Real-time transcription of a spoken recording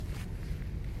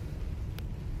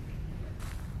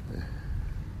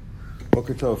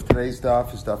Boker Tov. Today's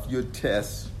daf is daf Yud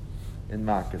Tes in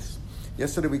Makos.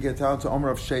 Yesterday we get down to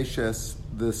Omer of Sheshes,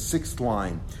 the sixth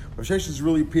line. Rav Sheshes is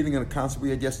really repeating a concept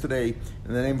we had yesterday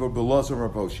in the name of Belazar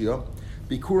Rav Hoshia.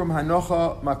 Bikurim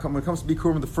Hanocha, when it comes to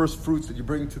Bikurim, the first fruits that you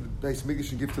bring to the Beis Mikdash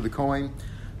and give to the Kohen,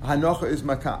 Hanocha is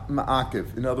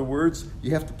ma'akiv. In other words, you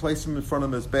have to place them in front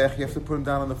of the Mizbech, you have to put them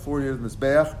down on the forehead of the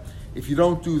Mizbech. If you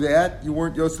don't do that, you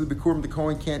weren't Yosef Bikurim, the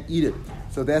Kohen can't eat it.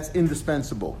 So that's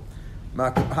indispensable.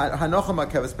 Hanocha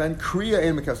ma'akev ben kriya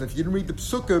ein ma'akev. If you didn't read the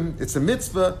psukim, it's a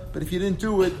mitzvah, but if you didn't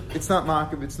do it, it's not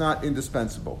ma'akev, it's not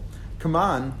indispensable. Come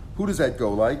on, who does that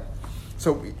go like?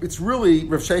 So it's really,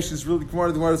 Rav Sheshes is really,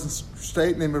 one doesn't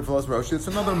state the name of Rav Rosh. It's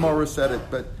another Morah said it,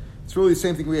 but it's really the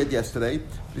same thing we had yesterday.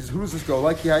 He says, who does this go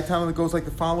like? The Tana that goes like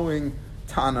the following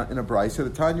Tana in a Brayso. So the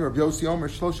Tanya, Rabbi Yossi Omer,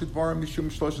 Shloshet Varim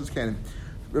Mishum Shloshet Zkanim.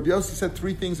 Rabbi Yossi said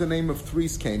three things in the name of three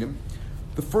Zkanim.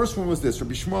 The first one was this,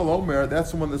 Rabbi Shmuel Omer,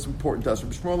 that's the one that's important to us.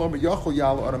 Rabbi Shmuel Omer, Yachol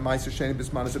Yalo Adam Meiser Sheni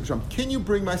Bisman Hashem. Can you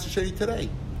bring Meiser Sheni today?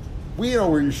 We know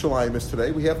where Yerushalayim is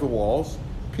today. We have the walls.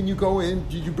 Can you go in?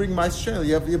 Did you bring Meiser Sheni?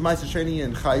 You have Meiser Sheni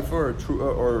in Haifa or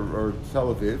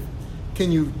Tel Aviv.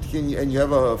 Can you and you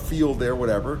have a field there,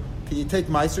 whatever. Can you take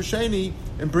Meiser Sheni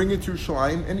and bring it to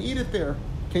Yerushalayim and eat it there?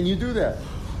 Can you do that?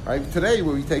 Right? Today,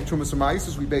 when we take Trumas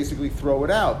Maisus, we basically throw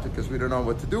it out because we don't know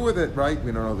what to do with it, right?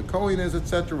 We don't know who the Kohen is,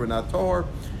 etc. We're not Torah.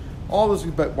 All this,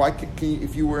 but why can you,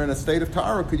 if you were in a state of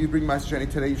Torah, could you bring Meiser Sheni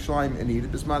today Yerushalayim and eat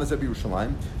it? Bisman Hazeh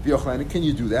Yerushalayim, V'yochlani. Can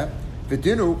you do that?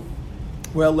 V'dinu.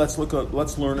 Well, let's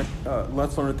learn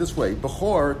it this way.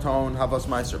 Bechor ton havas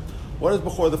meiser. What is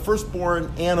bechor? The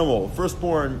firstborn animal,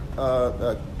 firstborn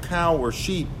cow or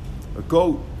sheep, or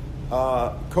goat,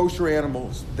 kosher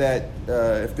animals that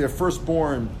if they're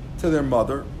firstborn to their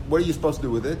mother, what are you supposed to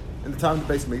do with it? In the time of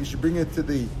the Beis Mikdash, you bring it to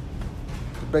the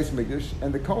Beis Mikdash,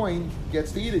 and the Kohen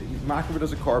gets to eat it. You mock it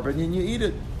as a carbon, and you eat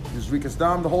it. You zrikas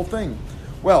dam, the whole thing.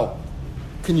 Well,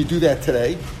 can you do that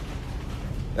today?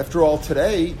 After all,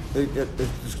 today,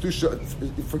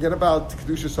 forget about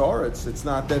kedusha sar. It's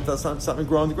not that's not something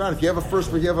growing on the ground. If you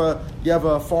have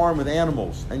a farm with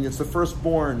animals, and it's the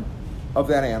firstborn of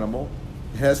that animal,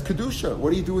 it has kedusha.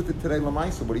 What do you do with it today,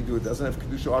 lamaisa? What do you do? It doesn't have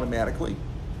kedusha automatically.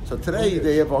 So today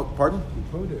they have. Pardon?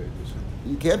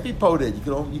 You can't be poded.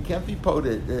 You can't be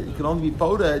poded. You can only be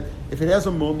poded if it has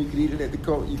a mum. You can eat it.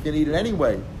 You can eat it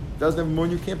anyway. It doesn't have a mum.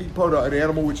 You can't be poded. An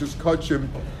animal which is kachim.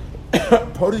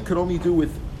 Poded could only do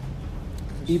with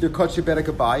either kachim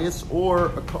benekabayis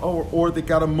or they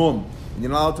got a mum. And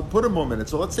you're not allowed to put a mum in it.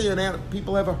 So let's say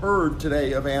people have a herd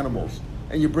today of animals,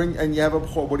 and you have a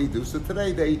b'chor. What do you do? So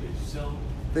today they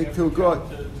to a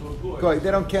goy.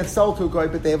 They can't sell to a goy,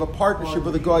 but they have a partnership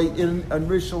with a goy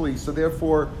initially. So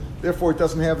therefore it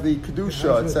doesn't have the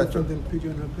kedusha, etc.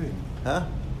 Huh?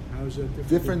 How is that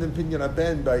different than pinyan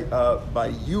haben by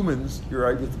humans? You're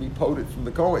able to be poded from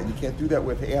the Kohen. You can't do that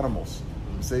with animals.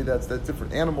 Say that's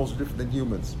different. Animals are different than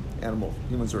humans.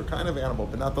 Humans are a kind of animal,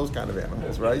 but not those kind of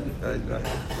animals, right? Right.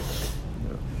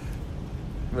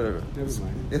 Whatever. Never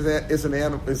mind. Is an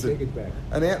animal? Take it back.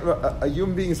 A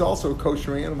human being is also a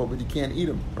kosher animal, but you can't eat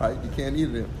him, right? You can't eat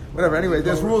him. Whatever. Anyway,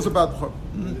 there's rules about.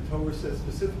 The Torah says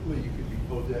specifically you could be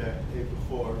podeh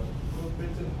before.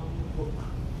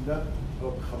 Not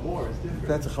chamor is different.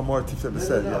 That's a chamor tifta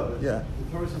said. Yeah.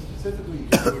 The Torah says specifically you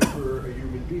can do it for a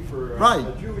human being, for a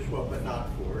Jewish one, but not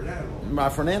for an animal.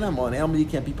 Not for an animal you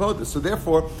can't be poded. So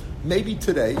therefore, maybe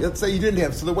today, let's say you didn't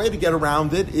have. So the way to get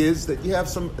around it is that you have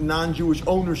some non-Jewish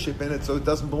ownership in it, so it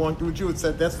doesn't belong to a Jew. It's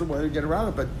that's the way to get around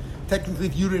it. But technically,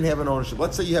 if you didn't have an ownership,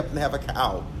 let's say you happen to have a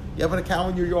cow. You have a cow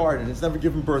in your yard and it's never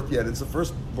given birth yet. It's the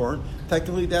firstborn.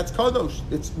 Technically, that's kadosh.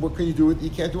 It's what can you do with it?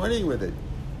 You can't do anything with it.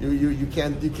 You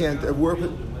can't work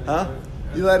with, huh?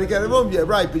 You let it get a room, yeah,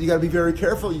 right. But you got to be very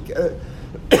careful. You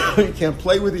can't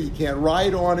play with it. You can't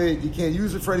ride on it. You can't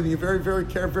use it for anything. Very, very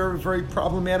very, very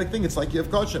problematic thing. It's like you have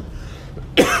kosher.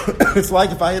 It's like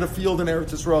if I had a field in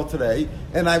Eretz Yisrael today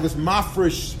and I was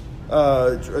mafresh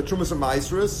trumas and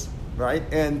maisrus, right?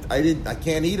 And I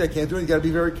can't eat. I can't do it. You got to be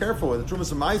very careful with it.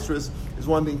 Trumas and maisrus is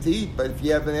one thing to eat, but if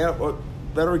you have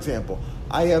better example,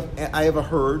 I have a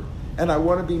herd. And I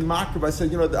want to be makrib. I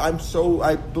said,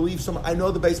 I believe I know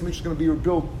the Beis Mikdash is going to be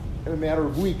rebuilt in a matter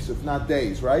of weeks, if not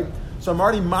days, right? So I'm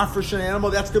already mafresh an animal.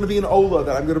 That's going to be an ola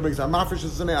that I'm going to bring. So I'm mafresh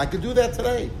as an animal. I could do that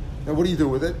today. And what do you do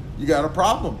with it? You got a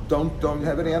problem. Don't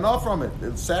have any off from it.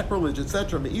 It's sacrilege,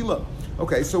 etc. Me'ila.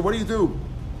 Okay, so what do you do?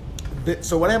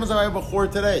 So what happens if I have a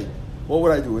bechor today? What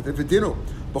would I do with it? If it didn't,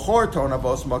 bechor ton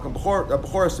avos makam.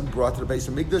 Bechor has to be brought to the Beis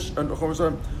Mikdash and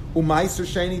bechor. Umaiser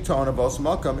sheni ton avos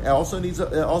makam. It also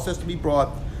has to be brought.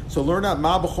 So learn out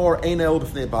ma bechor ein el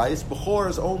b'fnei bayis. Bechor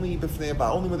is only b'fnei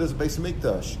bayis, only when there's a Beis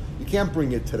Mikdash. You can't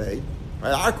bring it today.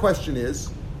 Right? Our question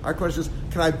is,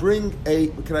 can I bring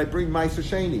Meiser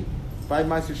Sheni? By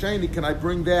Meiser Sheni, can I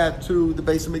bring that to the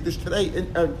Beis Hamikdash today?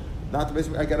 Not the Beis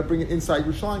Hamikdash, I got to bring it inside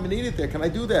Yerushalayim and eat it there. Can I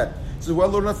do that? He says, well,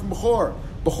 learn enough from Bechor.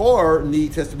 Bechor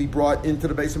needs has to be brought into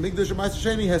the Beis Hamikdash, and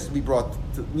Meiser Sheni has to be brought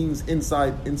means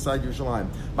inside Yerushalayim.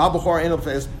 Ma Bechor and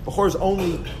Bechor is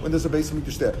only when there's a Beis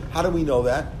Hamikdash there. How do we know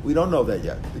that? We don't know that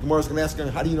yet. The Gemara is going to ask him,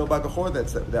 how do you know by Bechor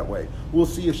that's that way? We'll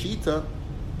see a shita.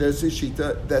 There's a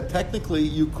shita that technically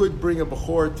you could bring a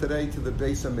Bechor today to the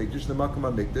Beis Hamikdash, the Makam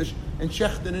HaMikdash, and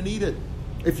shechten and eat it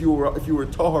if you were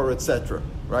tahor, etc.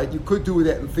 Right? You could do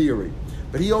that in theory.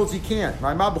 But he holds he can't.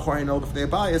 Right? Ma Bechor ain't ol b'fnei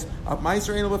abayis.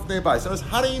 Meiser ain't ol b'fnei abayis. So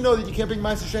how do you know that you can't bring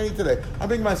Meiser Sheni today? I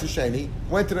bring Meiser Sheni,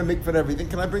 went to the mikveh and everything.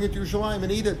 Can I bring it to Yerushalayim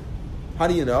and eat it? How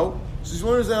do you know? So he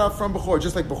learns that out from Bechor.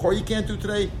 Just like Bechor you can't do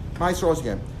today, Meiser also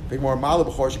can. Big more mala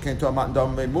Bechor she can't do a matan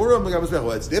dam memurim.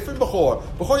 Well, it's different Bechor.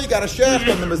 Bechor you got a shech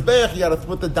on the mizbeach. You got to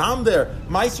put the dam there.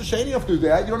 Meiser Sheni you have to do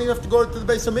that. You don't even have to go to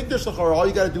the Beis Hamikdash. All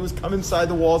you got to do is come inside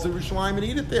the walls of Yerushalayim and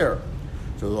eat it there.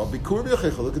 So Bikurim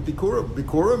Yechicha, look at Bikurim.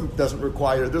 Bikurim doesn't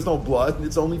require, there's no blood,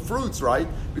 it's only fruits, right?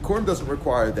 Bikurim doesn't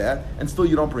require that, and still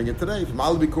you don't bring it today. If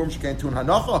Mala Bikurim, she can't tune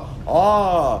Hanacha.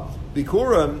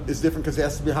 Bikurim is different because it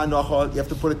has to be Hanacha, you have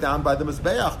to put it down by the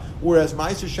Mizbeach. Whereas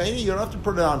Meiser Sheni, you don't have to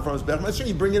put it down from Mizbeach. Meiser Sheni,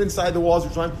 you bring it inside the walls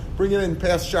of Yerushalayim, bring it in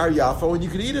past Shar Yafo, and you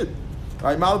can eat it. All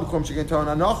right, Mala Bikurim, she can't tune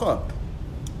Hanacha.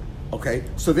 Okay,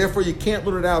 so therefore you can't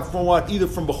learn it out from what? Either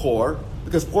from Bechor,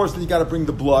 because of course then you got to bring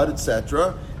the blood,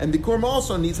 etc. And the Bikurim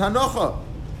also needs Hanacha.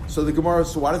 So the Gemara,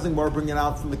 so why does the Gemara bring it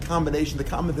out from the combination, the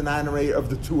common denominator of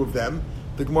the two of them?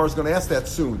 The Gemara is going to ask that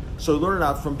soon. So learn it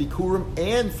out from Bikurim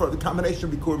and for the combination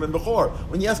of Bikurim and Bechor.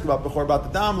 When you ask about Bechor, about the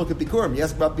Dam, look at Bikurim. You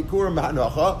ask about Bikurim,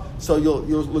 Hanacha, so you'll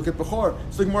look at Bechor.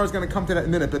 So the Gemara is going to come to that in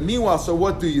a minute. But meanwhile, so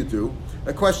what do you do?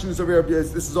 The question is over here,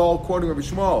 this is all quoting Rabbi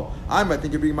Shmuel. I might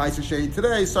think you're being Meiser Sheni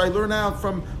today, so I learn out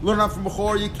from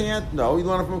Bechor, you can't? No, you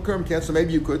learn out from Bikurim, you can't, so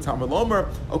maybe you could. Talmud Lomer,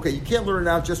 okay, you can't learn it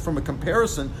out just from a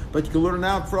comparison, but you can learn it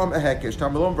out from a Hekesh.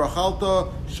 Talmud Lomer,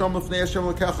 V'achalta, Shom L'fnei Hashem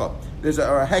L'kecha. There's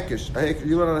a Hekesh.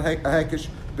 You learn a Hekesh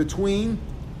between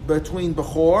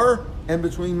Bechor and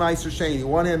between Meiser Sheni.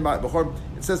 One hand, Bechor.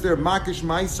 It says there, Makish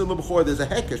Meiser LeBechor. There's a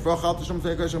Hekesh.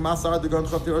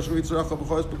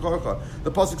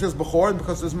 The pasuk says Bechor, and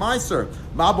because there's Meiser.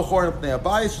 Ma Bechor and Pnei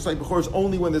Abayis. Just like Bechor is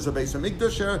only when there's a Beis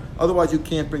Hamikdash here. Otherwise, you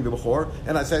can't bring the Bechor.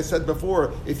 And as I said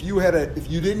before, if you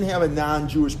didn't have a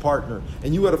non-Jewish partner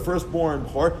and you had a firstborn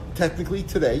Bechor, technically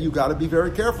today you got to be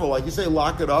very careful. Like you say,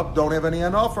 lock it up. Don't have any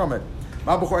anah from it.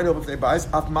 Ma Bechor ain't Pnei Abayis.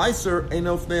 Af Meiser ain't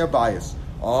Pnei Abayis.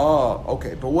 Oh,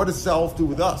 okay. But what does self do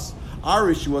with us?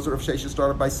 Our issue was that Rav Sheshes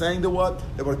started by saying that when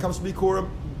it comes to Bikurim,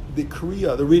 the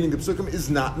Kriya, the reading of Psukim, is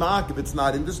not ma'akiv. It's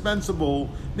not indispensable.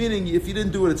 Meaning, if you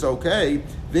didn't do it, it's okay.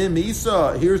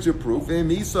 V'misa, here's your proof.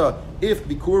 V'misa, if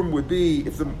Bikurim would be,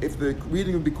 if the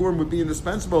reading of Bikurim would be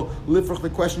indispensable, lifrach,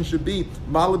 the question should be,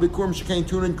 Mala Bikurim shekain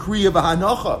tunin Kriya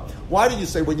v'hanocha. Why did you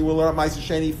say when you will learn Meiser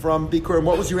Sheni from Bikurim?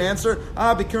 What was your answer?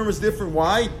 Bikurim is different.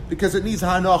 Why? Because it needs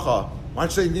hanocha. Why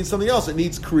don't you say it needs something else? It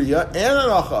needs Kriya and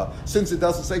Anacha. Since it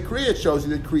doesn't say Kriya, it shows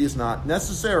you that Kriya is not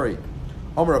necessary.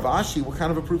 Omer Rav Ashi, what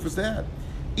kind of a proof is that?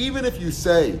 Even if you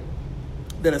say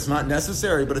that it's not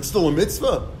necessary, but it's still a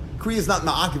mitzvah. Kriya is not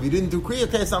ma'akiv. You didn't do Kriya,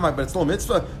 okay, it's not ma'akiv, but it's still a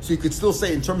mitzvah. So you could still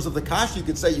say, in terms of the kash, you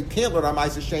could say you can't learn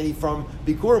Meiser Sheni from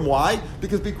Bikurim. Why?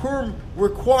 Because Bikurim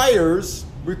requires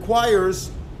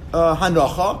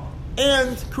Hanacha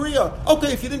and Kriya.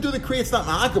 Okay, if you didn't do the Kriya, it's not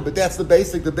ma'akiv, but that's the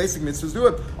basic mitzvahs do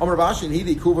it. Omer Rav Ashi, and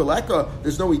Hidi Ikuva Leka,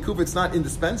 there's no Ikuva, it's not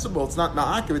indispensable, it's not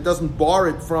ma'akiv, it doesn't bar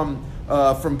it from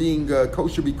being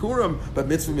kosher bikurim, but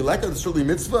mitzvah mileka, it's certainly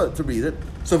mitzvah to read it.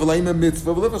 So v'leima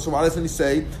mitzvah v'liva. So why doesn't he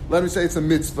say? Let me say it's a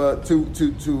mitzvah to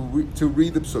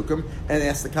read the psukim and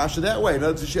ask the kasha that way. In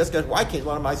other words, she asks, why can't you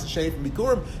learn Meiser Sheni from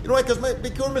bikurim? You know why? Because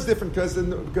bikurim is different because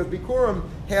bikurim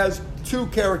has two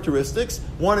characteristics.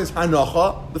 One is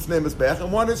hanacha, the name is bech,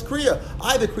 and one is kriya.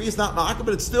 Either kriya is not ma'aka,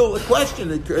 but it's still a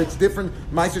question. It's different.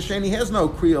 Meiser Sheni has no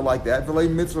kriya like that.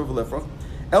 V'leima mitzvah v'liva.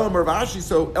 Elam Rav Ashi,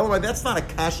 so Elam, that's not a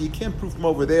kasha. You can't prove from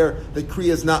over there that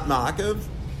Kriya is not ma'akiv,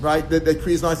 right? That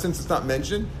Kriya is not, since it's not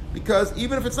mentioned. Because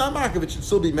even if it's not ma'akiv, it should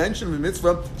still be mentioned in the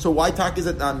mitzvah. So why tak is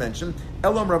it not mentioned?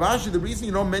 Elam Rav Ashi, the reason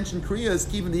you don't mention Kriya is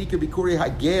even the Ika Bikuri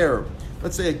Hager.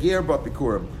 Let's say a ger but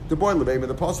bikurim. The boy lebeim,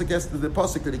 the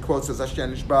pasuk that he quotes says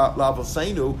Ashenish ba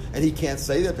lavoseinu, and he can't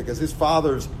say that because his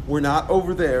fathers were not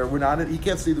over there. He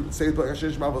can't say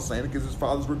Ashenish ba lavoseinu because his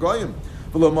fathers were goyim.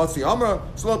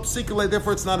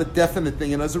 Therefore, it's not a definite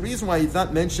thing. And as a reason why he's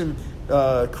not mentioned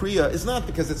Kriya is not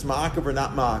because it's ma'akiv or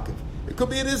not ma'akiv. It could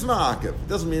be it is ma'akiv. It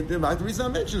doesn't mean the reason I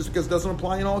mention is because it doesn't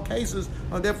apply in all cases.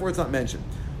 Therefore, it's not mentioned.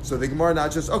 So the Gemara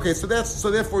not just okay. So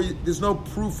therefore there's no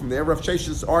proof from there. Rav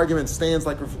Sheshes' argument stands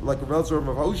like a Velzer of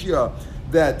Hoshia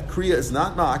that Kriya is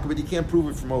not Mak, but he can't prove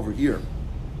it from over here.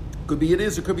 Could be it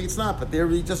is, or could be it's not, but there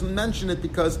he doesn't mention it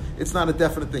because it's not a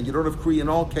definite thing. You don't have Kriya in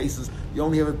all cases. You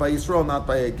only have it by Yisrael, not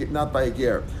by a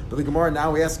ger. But the Gemara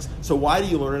now asks, so why do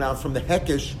you learn it out from the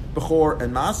Hekesh, Bechor,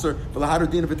 and Maser?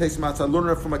 Learn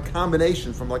it from a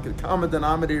combination, from like a common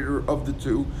denominator of the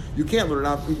two. You can't learn it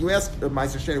out. You ask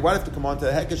Meiser Sheni, why do you have to come on to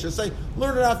the Hekesh and say,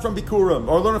 learn it out from Bikurim,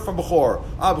 or learn it from Bechor?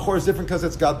 Bechor is different because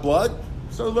it's got blood,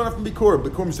 so learn it from Bikurim.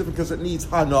 Bikurim is different because it needs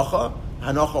Hanocha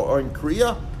or in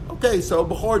Kriya. Okay, so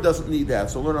Bechor doesn't need that,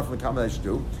 so learn off from the combination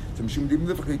too. So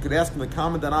you could ask him the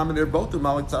common denominator of both of them,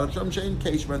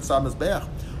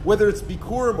 whether it's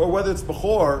Bikurim or whether it's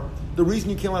Bechor. The reason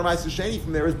you can't learn Ma'aser Sheni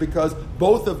from there is because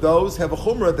both of those have a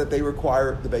chumrah that they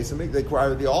require the base of mikdash, they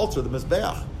require the altar, the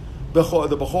mizbeach. The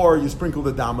Bechor, you sprinkle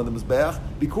the dam on the mizbeach.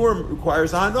 Bikurim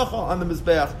requires a hanocha on the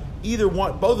mizbeach. Either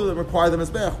one, both of them require the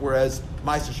mizbeach, whereas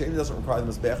Ma'aser Sheni doesn't require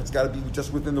the mizbeach. It's got to be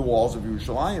just within the walls of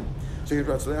Yerushalayim.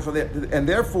 And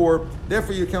therefore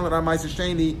you can learn Ma'aser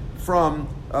Sheni from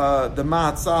the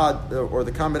Ma'atzad or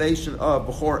the combination of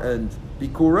Bechor and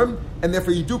Bikurim, and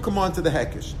therefore you do come on to the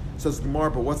Hekesh. Says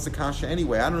Gemara, but what's the kasha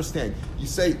anyway? I don't understand. You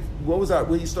say, what was that?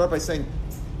 Well, you start by saying,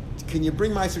 can you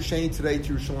bring Ma'aser Sheni today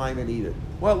to Yerushalayim and eat it?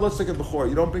 Well, let's look at Bechor.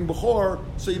 You don't bring Bechor,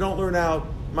 so you don't learn out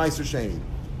Ma'aser Sheni.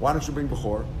 Why don't you bring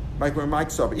Bechor? There's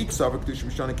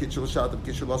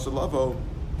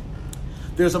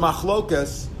a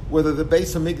machlokas whether the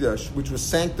Beis Hamikdash, which was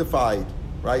sanctified,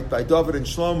 right, by David and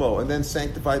Shlomo, and then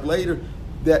sanctified later,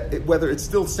 whether it's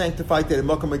still sanctified in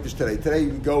Makom Mikdash today. Today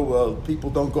you go,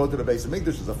 people don't go to the Beis Hamikdash.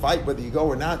 There's a fight whether you go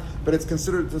or not, but it's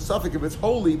considered the suffix if it's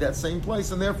holy, that same place,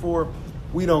 and therefore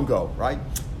we don't go, right?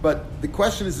 But the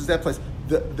question is that place.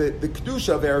 The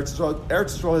Kedusha of Eretz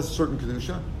Yisrael has a certain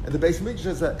Kedusha, and the Beis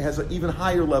Hamikdash has an even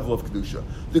higher level of Kedusha.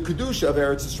 The Kedusha of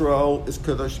Eretz Yisrael is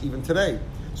Kedush even today.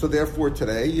 So therefore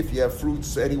today, if you have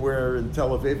fruits anywhere in Tel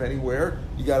Aviv, anywhere,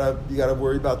 you gotta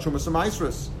worry about Trumas and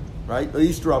Maasros, right?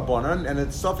 Easter Rabbanan, and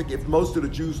it's suffix if most of the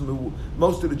Jews in the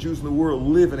world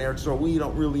live in Eretz Yisrael. We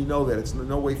don't really know that. It's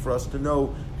no way for us to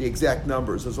know the exact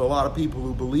numbers. There's a lot of people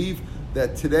who believe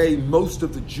that today most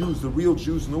of the Jews, the real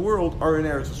Jews in the world, are in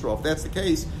Eretz Yisrael. If that's the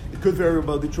case, it could very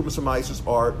well be Trumas and Maasros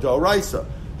are D'oraisa.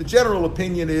 The general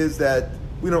opinion is that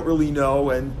we don't really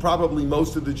know, and probably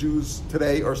most of the Jews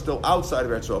today are still outside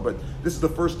of Eretz Yisrael. But this is the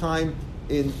first time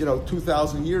in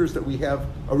 2,000 years that we have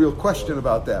a real question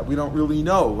about that. We don't really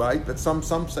know, right? But some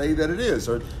say that it is,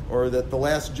 or that the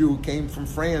last Jew came from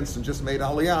France and just made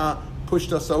Aliyah,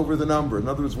 pushed us over the number. In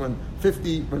other words, when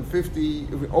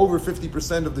over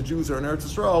 50% of the Jews are in Eretz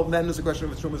Yisrael, then there's a question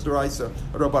of Trumas D'oraisa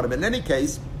or Rabbanim. In any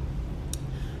case,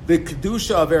 the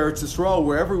Kedusha of Eretz Yisrael,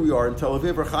 wherever we are in Tel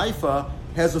Aviv or Haifa,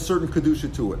 has a certain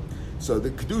Kedusha to it. So the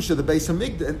Kedusha, the Beis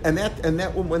Hamikdash, and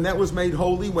that when that was made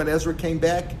holy, when Ezra came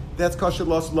back, that's Kasher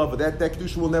Los Lava. That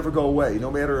Kedusha will never go away. No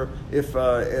matter if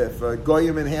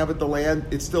Goyim inhabit the land,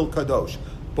 it's still Kadosh.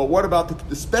 But what about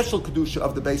the special Kedusha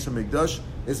of the Beis Hamikdash?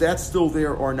 Is that still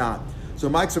there or not? So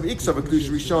Mike's of Iksav, a Kedusha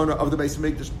Rishona of the Beis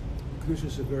Hamikdash.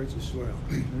 Kedusha of Eretz Yisrael.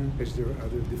 Are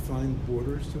there defined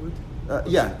borders to it?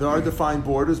 Yeah, there are defined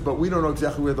borders, but we don't know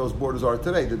exactly where those borders are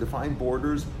today. The defined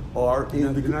borders are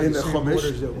in the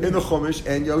Chumash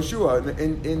and Yoshua.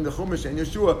 In the Chumash and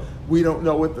Yoshua, we don't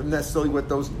know necessarily what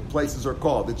those places are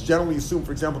called. It's generally assumed,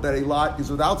 for example, that a lot is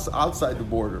outside the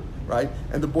border, right?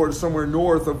 And the border is somewhere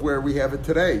north of where we have it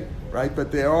today, right?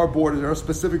 But there are borders, there are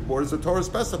specific borders. The Torah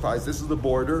specifies this is the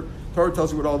border. Torah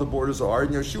tells you what all the borders are,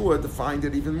 and Yeshua defined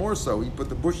it even more so. He put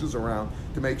the bushes around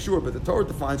to make sure, but the Torah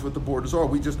defines what the borders are.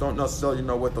 We just don't necessarily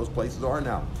know what those places are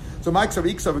now. So, why can't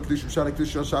you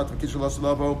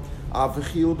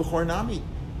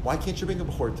bring a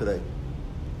Bechor today?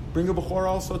 Bring a Bechor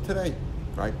also today,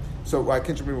 right? So why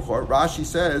can't you bring a Bechor? Rashi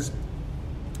says,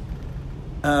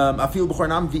 "Afil Bechor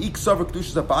Nami v'iksav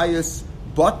kedushas abayis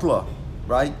batla."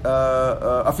 Right?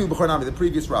 Afil Bechor Nami, the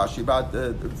previous Rashi, about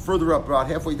further up, about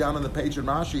halfway down on the page in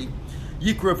Rashi,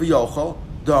 Yikra v'yochel.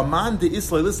 The Aman de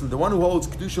Islay, listen, the one who holds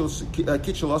Kedusha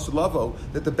Kitchel Asulavo,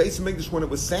 that the Beis Hamikdash, when it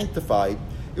was sanctified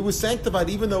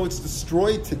even though it's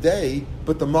destroyed today,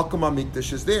 but the Makom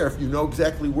HaMikdash is there. If you know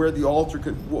exactly where the altar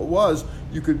was,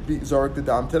 you could be Zarek the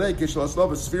Dam today. Kitchel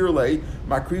Asulavo, Sphirle,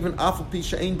 Makrivan Afal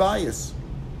Pisha Ein Bias.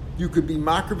 You could be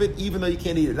makrivit even though you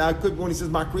can't eat it. Now, when he says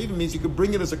makrivit, means you could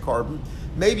bring it as a carbon.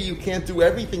 Maybe you can't do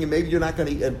everything, and maybe you're not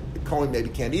going to Kohen maybe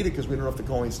can't eat it because we don't know if the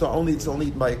Kohen it's only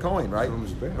eaten by a Kohen, right? No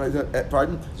mizbeach. Right?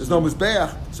 Pardon? There's no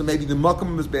mizbeach, so maybe the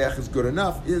makom mizbeach is good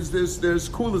enough. There's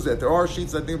cool as that. There are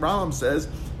sheets. I think Rambam says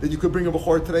that you could bring a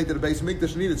bechor today to the base of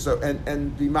mikdash and eat it. So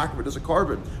and be makbid as a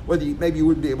carbon. Whether maybe you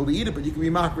wouldn't be able to eat it, but you can be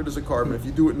makbid as a carbon if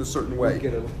you do it in a certain way.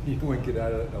 You won't get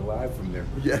out alive from there.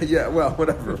 Yeah. Well,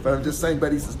 whatever. But I'm just saying.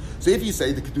 But he says. So if you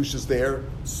say the kedusha's there,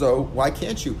 so why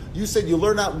can't you? You said you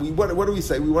learn out. What do we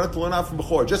say? We wanted to learn out from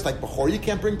bechor. Just like bechor, you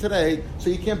can't bring today, so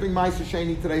you can't bring ma'aser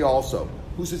sheni today also.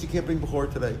 Who says you can't bring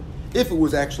bechor today? If it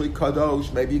was actually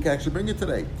kadosh, maybe you can actually bring it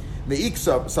today.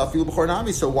 Me'iksav safil bechor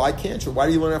nami. So why can't you? Why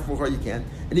do you learn out from bechor? You can.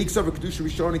 And iksav kedusha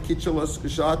rishon kitchelas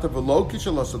shata v'lo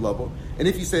kitchelas level. And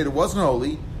if you say it wasn't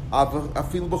holy,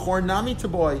 afil bechor nami to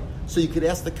boy. So you could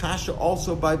ask the kasha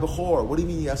also by bechor. What do you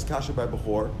mean you ask kasha by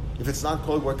bechor? If it's not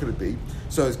called, what could it be?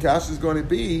 So his kasha is going to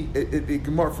be,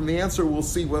 from the answer, we'll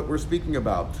see what we're speaking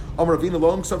about.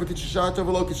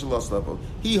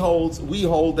 He holds, we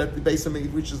hold that the Beis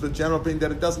Hamikdash, which is the general opinion,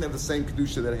 that it doesn't have the same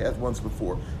kedusha that it had once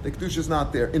before. The kedusha is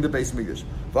not there in the Beis Hamikdash.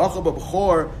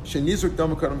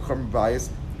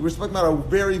 We're speaking about a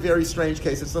very, very strange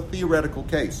case. It's a theoretical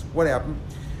case. What happened?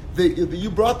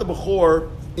 You brought the bechor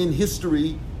in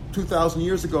history 2,000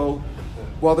 years ago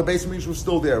while the Beis Hamikdash was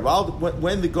still there.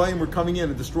 When the Goyim were coming in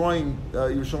and destroying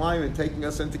Yerushalayim and taking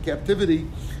us into captivity,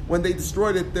 when they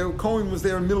destroyed it, the Kohen was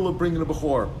there in the middle of bringing the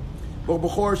bechor. Well,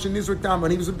 bechor shenizruk dam,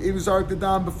 and he was arik the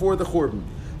dam before the churban.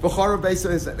 Bechor of Beis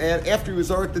Hamikdash, and after he was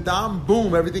arik the dam,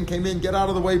 boom, everything came in. Get out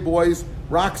of the way, boys!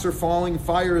 Rocks are falling,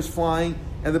 fire is flying,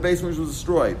 and the Beis Hamikdash was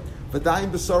destroyed.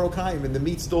 V'dayim b'saro kayim, and the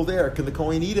meat's still there. Can the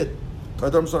Kohen eat it?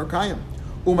 V'dam b'saro kayim.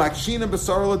 Umakshina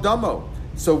b'saro ladamo.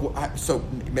 So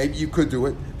maybe you could do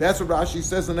it. That's what Rashi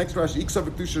says. The next Rashi, Iksav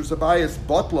Kedusha Sabayas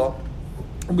Botla,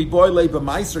 and we boil leba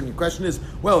meiser. And your question is,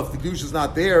 well, if the Kedusha is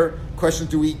not there, question: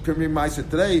 do we eat Primim meiser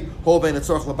today? Whole bein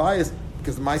etzorch labayas,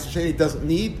 because the meiser sheni doesn't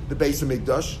need the Beis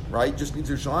Hamikdash, right? Just needs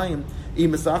Yerushalayim.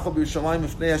 Imasachal b'Yerushalayim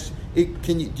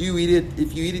ifnei. Do you eat it?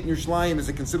 If you eat it in Yerushalayim, is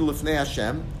it considered lifnei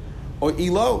Hashem? Or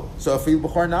ilo. So if you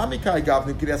bechor nami kai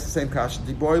gavni, could ask the same question.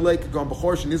 The boy lake could go on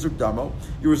bechor shenizruk damo.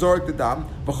 You resort the dam.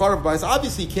 Bechor of bais.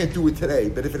 Obviously, you can't do it today.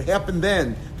 But if it happened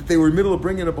then that they were in the middle of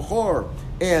bringing a bechor,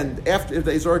 and after if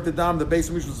they resort the dam, the Beis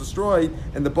Hamikdash was destroyed,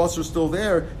 and the bus are still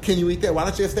there, can you eat that? Why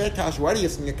don't you ask that kasha? Why are you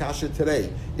asking a kasha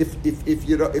today? If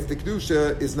the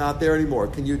kedusha is not there anymore,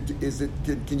 can you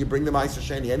bring the ma'aser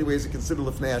sheni anyway? Is it considered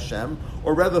lifnei Hashem,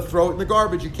 or rather throw it in the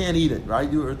garbage? You can't eat it, right?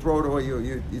 You throw it away.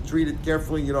 You treat it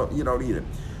carefully. You don't eat it.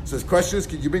 So his question is,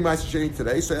 can you bring ma'aser sheni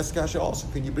today? So ask kasha also,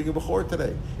 can you bring a bechor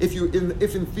today? If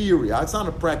in theory, it's not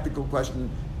a practical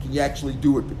question. Can you actually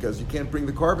do it? Because you can't bring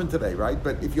the carbon today, right?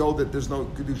 But if you hold that there's no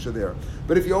kedusha there,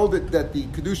 but if you hold it that the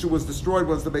kedusha was destroyed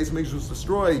once the Beis Hamikdash was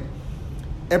destroyed,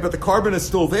 but the carbon is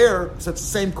still there, so it's the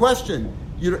same question.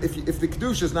 If the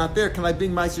kedusha is not there, can I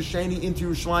bring ma'aser sheni into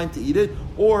Yerushalayim to eat it?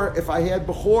 Or if I had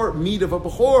meat of a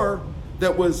bechor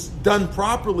that was done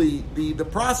properly, the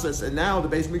process, and now the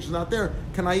Beis Hamikdash is not there,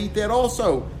 can I eat that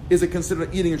also? Is it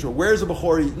considered eating in Yerushalayim? Where's a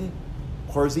bechor eaten?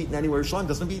 Bechor is eaten anywhere. Yerushalayim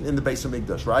doesn't be eaten in the Beis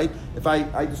Hamikdash, right? If the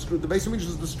Beis Hamikdash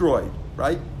is destroyed,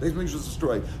 right? The Beis Hamikdash was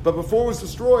destroyed. But before it was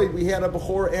destroyed, we had a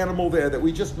bechor animal there that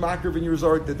we just makriv and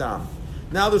Yerushalayim the dam.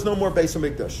 Now there's no more Beis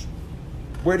Hamikdash.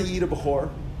 Where do you eat a bechor?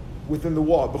 Within the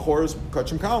wall. Bechor is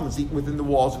kachim kalam. It's eaten within the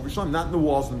walls of Yerushalayim, not in the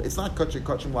walls. It's not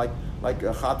kachim like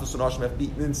chatas and ashmef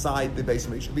eaten inside the Beis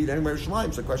Hamikdash. It should be anywhere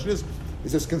Yerushalayim. So the question is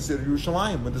this considered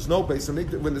Yerushalayim when there's no Beis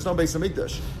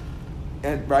Hamikdash?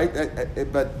 And right,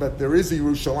 but there is a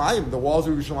Yerushalayim. The walls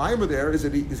of Yerushalayim are there.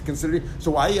 Is considered.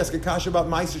 So why you ask a kasha about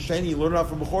ma'aser sheni? You learn it out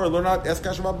from bechor. Ask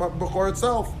kasha about bechor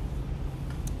itself.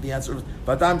 The answer is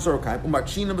vadam sorokayim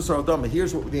umakshina b'sarodam.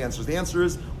 Here's what the answer is. The answer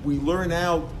is we learn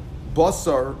out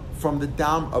basar from the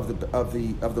dam of the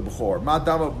bechor. Ma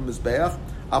dam of mizbeach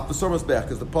af basar mizbeach,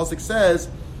 because the pasuk says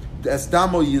as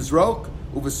damo yizrok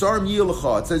uvasarim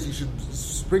yilacha. It says you should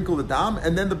sprinkle the dam,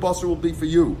 and then the basar will be for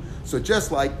you. So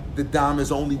just like the dam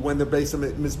is only when the base of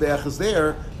mizbeach is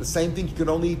there, the same thing, you can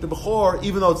only eat the bechor,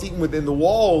 even though it's eaten within the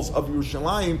walls of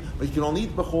Yerushalayim, but you can only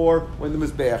eat bechor when the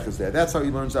mizbeach is there. That's how he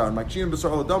learns out. And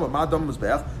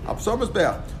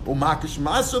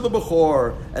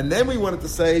then we wanted to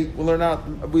say, we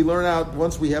learn out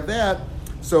once we have that.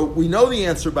 So we know the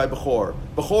answer by bechor.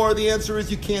 Bechor, the answer is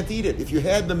you can't eat it. If you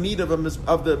had the meat of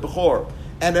the bechor,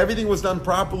 and everything was done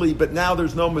properly, but now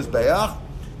there's no mizbeach,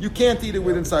 you can't eat it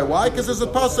with inside. Why? Because there's a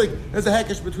pasuk, there's a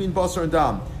hekesh between basar and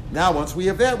dam. Now, once we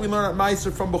have that, we learn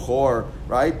Meiser from Bechor,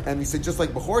 right? And we say just like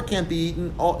Bechor can't be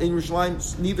eaten all in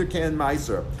Yerushalayim, neither can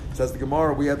Meiser. Says the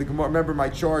Gemara. We had the Gemara. Remember my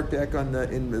chart back on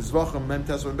in Zvachim Mem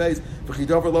Tesvav Beis.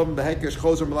 V'chidover Lovim Behekesh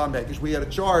Chozer Malam Behekesh. We had a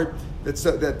chart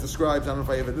that describes. I don't know if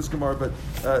I have it in this Gemara, but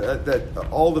that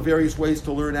all the various ways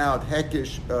to learn out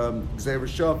Hekesh, Gzeir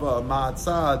Shava,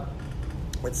 Ma'atzad,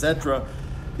 etc.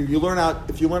 If you learn out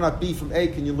B from A,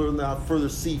 can you learn out further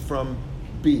C from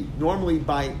B? Normally,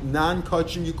 by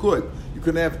non-kachim, you could. You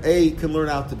can have A can learn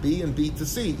out to B and B to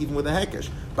C, even with a hekesh.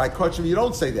 By kachim, you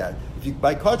don't say that.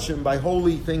 By kachim, by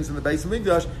holy things in the base of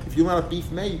Mikdash, if you learn out B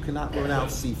from A, you cannot learn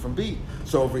out C from B.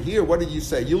 So over here, what did you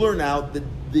say? You learn out the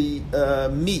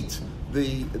meat,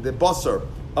 the basar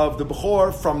of the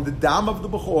Bechor from the dam of the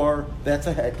Bechor. That's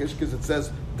a hekesh because it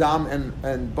says dam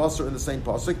and basar in the same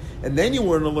pasuk. And then you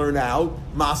want to learn out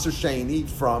maser sheni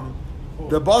from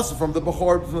the bus from the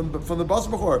Bechor from the bus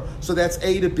Bechor. So that's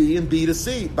A to B and B to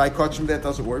C. By kachim that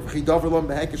doesn't work.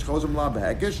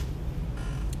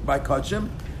 By kachim,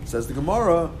 says the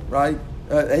Gemara, right?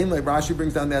 Rashi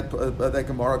brings down that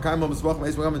Gemara. By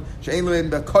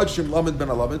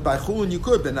chulin you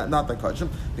could, but not by kachim.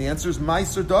 The answer is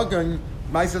meiser dagan.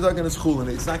 Meiser dagan is chulin.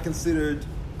 It's not considered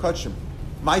kachim.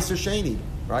 Meiser sheni,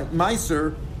 right?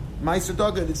 Meiser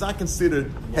dagan. It's not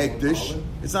considered hegdish.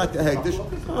 It's not hegdish.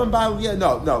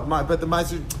 But the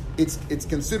meiser, it's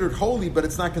considered holy, but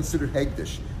it's not considered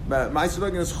hegdish. Meiser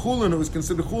dagan is chulin, who is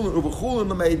considered chulin over chulin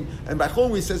the maiden, and by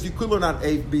chulin he says you could learn out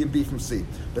A, B, and B from C.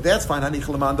 But that's fine. That's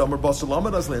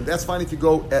fine if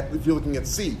you're looking at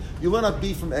C. You learn out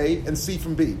B from A and C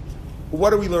from B.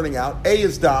 What are we learning out? A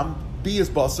is dam, B is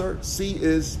basar, C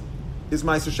is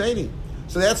meiser sheni.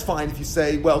 So that's fine if you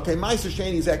say, well, okay, meiser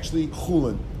sheni is actually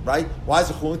chulin. Right? Why is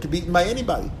it chulin? It can be eaten by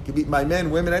anybody. It can be eaten by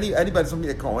men, women, anybody. Something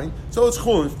a coin. So it's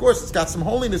chulin. Of course, it's got some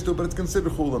holiness to it, but it's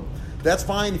considered chulin. That's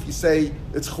fine if you say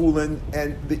it's chulin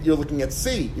and that you're looking at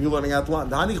C. You're learning out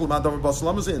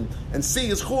and C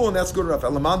is chulin. That's good enough.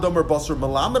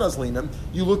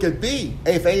 You look at B.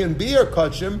 If A and B are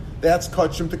kachim, that's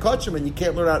kachim to kachim, and you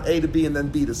can't learn out A to B and then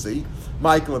B to C.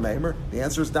 Michael Maimer. The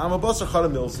answer is dama basar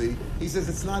chada milsi. He says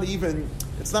it's not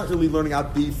really learning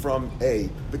out B from A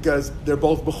because they're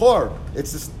both Bechor.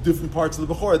 It's just different parts of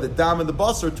the Bechor. The dam and the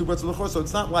basar are two parts of the Bechor. So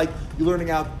it's not like you're learning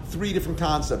out three different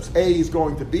concepts. A is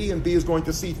going to B and B is going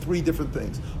to C, three different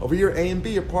things. Over here, A and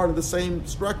B are part of the same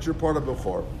structure, part of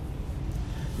Bechor.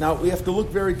 Now, we have to look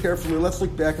very carefully. Let's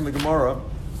look back in the Gemara.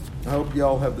 I hope you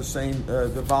all have the same,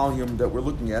 the volume that we're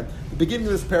looking at. The beginning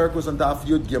of this parak was on Daf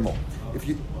Yud Gimel. If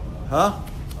you, Oh,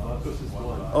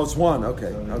 it's one.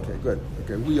 Okay, good.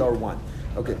 Okay, we are one.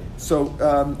 Okay, so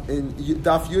in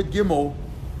Daf Yud Gimel,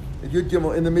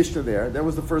 in the Mishnah there, that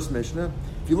was the first Mishnah.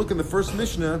 If you look in the first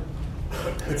Mishnah,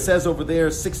 it says over there,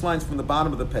 6 lines from the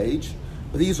bottom of the page,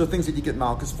 but these are things that you get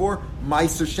malchus for.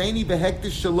 Meiser sheni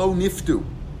behektish shelo niftu.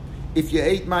 If you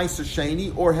ate meiser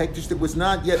sheni or hektish that was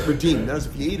not yet redeemed, that is,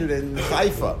 if you ate it in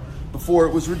Haifa before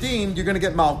it was redeemed, you're going to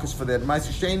get malchus for that.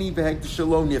 Meiser sheni behektish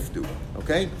shelo niftu.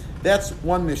 Okay, that's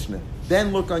one Mishnah.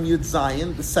 Then look on Yud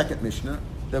Zayin, the second Mishnah,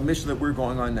 the Mishnah that we're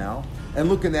going on now, and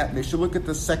look in that Mishnah. Look at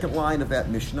the second line of that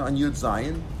Mishnah on Yud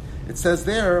Zayin. It says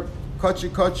there,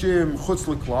 Kachim chutz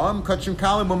l'klam, Kachim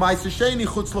kalim u'maiser sheni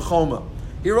chutz l'choma.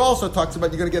 Here also talks about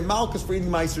you're going to get malchus for eating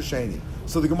maiser sheni.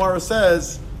 So the Gemara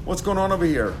says, what's going on over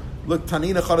here? Look,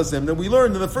 Tanina Charazim. Then we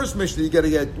learned in the first Mishnah you got to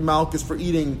get malchus for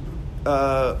eating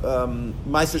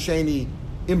maiser sheni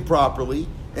improperly.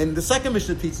 And the second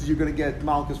Mishnah teaches you're going to get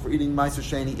malchus for eating meiser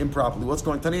sheni improperly. What's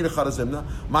going on? Tanina Charazimna,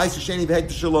 meiser sheni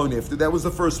v'hegdish shelo niftu. That was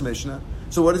the first Mishnah.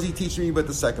 So what does he teach me about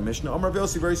the second Mishnah? Amar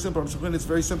Velsi, very simple. It's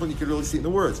very simple. You can really see it in the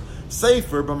words.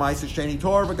 Sefer b'meiser sheni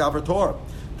Torah v'gaver Torah.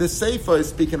 The Sefer is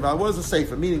speaking about, what is the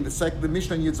Sefer? Meaning the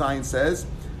Mishnah in Yud Zayin says,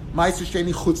 meiser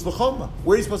sheni chutz l'choma.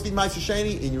 Where are you supposed to eat meiser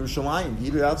sheni? In Yerushalayim. You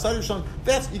eat it outside of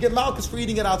Yerushalayim. You get malchus for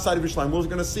eating it outside of Yerushalayim.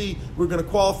 We're going to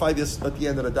qualify this at the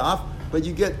end of the daf. But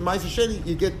you get meiser sheni,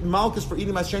 you get malchus for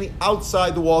eating meiser sheni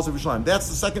outside the walls of Yerushalayim. That's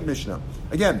the second Mishnah.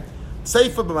 Again,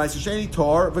 Seifa b'meiser sheni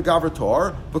tor v'gaver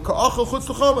tor v'ka'achal chutz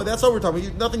l'choma. That's all we're talking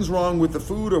about. Nothing's wrong with the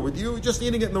food or with you. You're just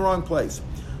eating it in the wrong place.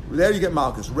 There you get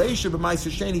malchus. Reisha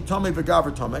b'meiser sheni tame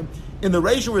v'gaver tame. In the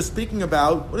Reisha we're speaking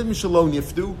about, what does it mean shelo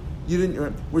niftu?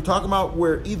 We're talking about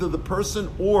where either the person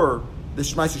or the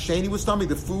meiser sheni was tamei,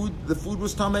 the food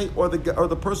was tamei, or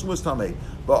the person was tamei.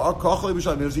 But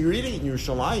you're eating it in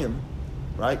Yerushalayim.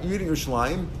 Right? You're eating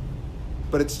Yerushalayim,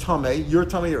 but it's tamei, you're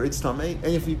tamei or it's tamei,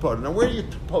 and if you pota. Now, where are you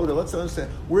pota? Let's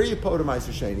understand. Where are you pota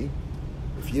meiser sheni?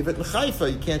 If you have it in Haifa,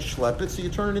 you can't schlep it, so you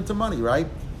turn it into money, right?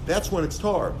 that's when it's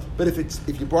tar. But if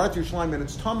you brought it to Yerushalayim and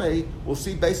it's tamei, we'll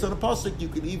see based on the pasuk you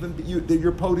could even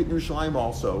you're poted in Yerushalayim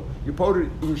also. You're poted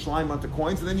in Yerushalayim onto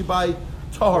coins, and then you buy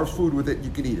tar food with it.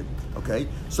 You can eat it. Okay,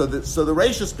 so the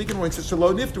Reisha speaking when it says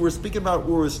shalom niftu, we're speaking about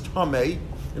where it's tamei.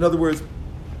 In other words,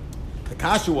 the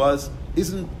kasha was.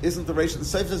 Isn't the Reisha the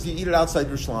Seif says you eat it outside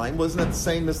Yerushalayim? Wasn't that the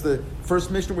same as the first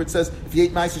Mishnah where it says if you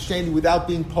ate Ma'aser Sheni without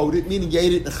being poted, meaning you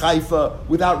ate it in Haifa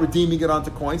without redeeming it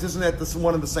onto coins? Isn't that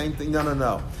one and the same thing?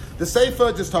 No. The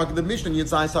Seifa just talking the Mishnah Yud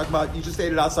Zayin is talking about you just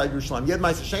ate it outside Yerushalayim. You had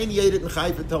Ma'aser Sheni, you ate it in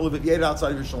Haifa, Tel Aviv, you ate it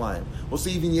outside Yerushalayim. We'll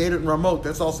see even you ate it in Ramot.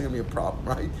 That's also going to be a problem,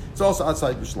 right? It's also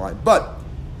outside Yerushalayim. But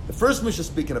the first Mishnah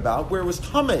speaking about where it was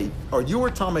Tamei, or you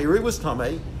were Tamei, or it was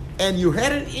Tamei, and you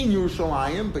had it in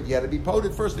Yerushalayim, but you had to be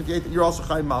poted first. If you ate it, you're also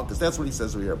Chayim Malkus. That's what he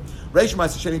says over here. Reish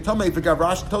Ma'aser Sheni Tamei v'gav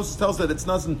Rashi Tosas tells that it's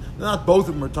not both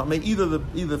of them are Tamei. Either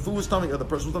the food was Tamei or the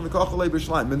person was Tamei. Kachalei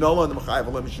b'Yerushalayim Minola and the Mechayev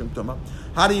Alem Mishum Tuma.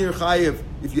 How do you Chayev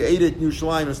if you ate it in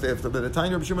Yerushalayim instead of the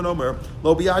Tanya Rabbi Shimon Omer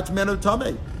Lo B'Yar Tamenu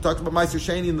Tamei? Talked about Ma'aser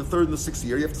Sheni in the 3rd and the 6th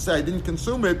year. You have to say I didn't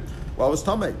consume it while it was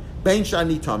Tamei. Bein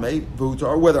shani tamei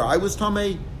v'utar, whether I was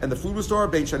tamei and the food was tar,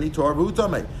 bein shani tar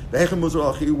v'utamei.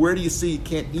 Where do you see you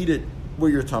can't eat it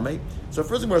where you're tamei? So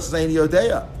first thing we're saying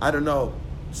Yodea, I don't know.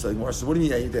 So Gemara says, what do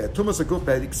you mean Yodea? Tumas aguf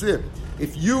b'ediksiv.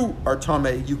 If you are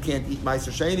tamei, you can't eat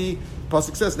Ma'aser Sheni.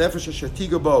 Pasuk says nefesh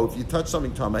shetiga bo. If you touch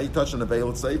something tamei, you touch an avail,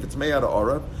 let's say if it's made out of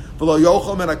orav, v'lo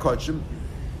yochel men hakachim,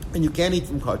 and you can't eat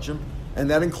from kachim. And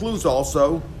that includes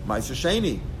also Ma'aser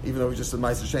Sheni, even though we just said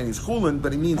Ma'aser Sheni is chulin,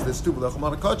 but he means this too.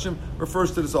 B'lechamana kachim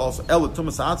refers to this also. Ela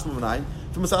tumas atzma v'nayin.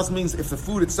 Tumas atzma means if the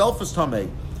food itself is tamei.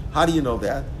 How do you know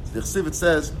that? The Chsiv it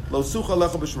says lo sucha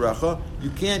lecha b'sharecha.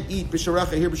 You can't eat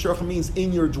b'sharecha. Here b'sharecha means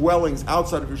in your dwellings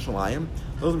outside of Yerushalayim.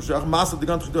 Those b'sharecha masav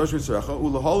degan chdosh b'sharecha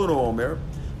uleholenu omer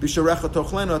b'sharecha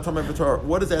tochlenu tamei v'tar.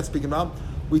 What is that speaking about?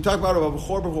 We talk about a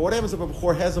b'chor. What happens if a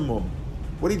b'chor has a mum?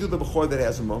 What do you do with the b'chor that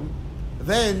has a mum?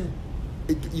 Then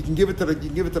you can give it to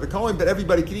the Kohen, but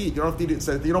everybody can eat. You don't have to eat it.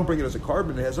 So you don't bring it as a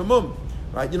carbon. It has a mum,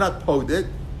 right? You're not pod it.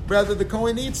 Rather, the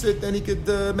Kohen eats it, then he could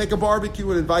make a barbecue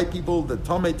and invite people. The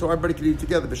Tomei Torah, everybody could eat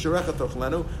together. B'sharecha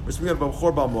tochlenu. We're speaking about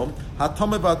b'chor b'mum. Ha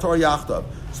Tomei v'ator yachtav.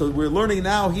 So we're learning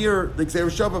now here the Gzeir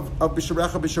Shav of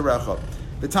b'sharecha.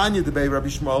 The Tanya debate Rabbi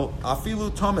Shmuel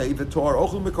afilu Tomei v'tor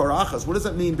ochlu mikorachas. What does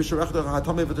that mean? B'sharecha ha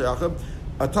Tomei v'tor yachtav.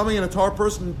 A Tomei and a tar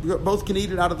person both can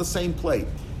eat it out of the same plate.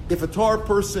 If a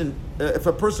person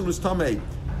was tamei,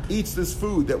 eats this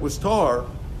food that was tar,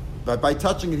 by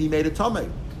touching it, he made it tamei.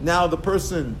 Now the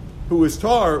person who is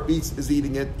tar is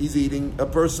eating it. He's eating a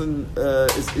person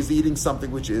is eating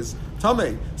something which is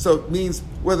tamei. So it means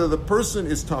whether the person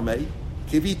is tamei,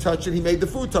 if he touched it, he made the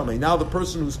food tamei. Now the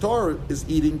person who's tar is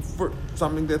eating for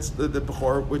something that's the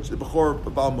bechor,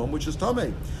 balmum, which is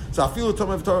tamei. So afilu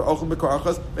tamei v'tar ochel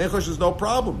mekarachas. Mechosh is no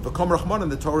problem. The Kam Rachman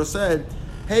and the Torah said.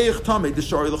 The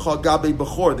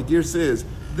gear says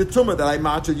the tumah that I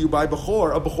matched you by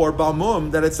bechor, a bechor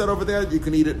balmum, that it said over there you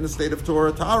can eat it in the state of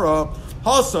Torah Tara.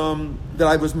 Hasam that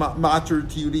I was matched to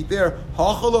you to eat there.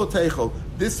 Hachalo techel.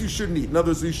 This you shouldn't eat. In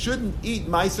other words, you shouldn't eat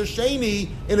Ma'aser Sheni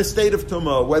in a state of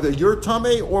tumah, whether you're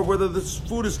tamei or whether the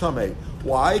food is tamei.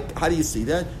 Why? How do you see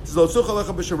that? It says,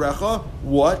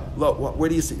 what? Where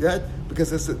do you see that?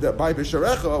 Because it's that by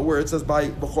b'sharecha, where it says by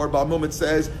b'chor b'amum, it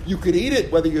says you could eat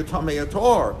it whether you're tamei or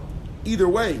tar. Either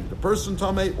way, the person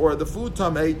tamei or the food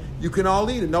tamei, you can all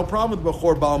eat it. No problem with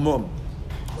b'chor b'amum.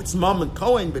 It's mum and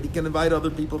kohen, but he can invite other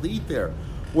people to eat there.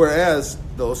 Whereas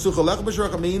the osucha lech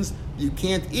b'sharecha means you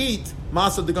can't eat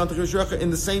masa degantach b'sharecha in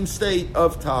the same state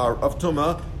of tar of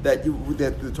tuma that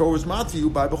the Torah was mat to you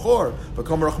by bechor. But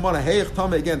come rachmana heich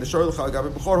tame again the shor l'chal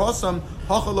gabe bechor hosam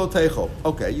hachalo teichol.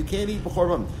 Okay, you can't eat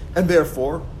bechor, and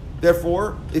therefore,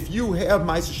 if you have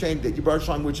Ma'aser Sheni that you brought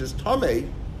Yerushalayim which is tamei,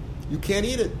 you can't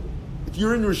eat it. If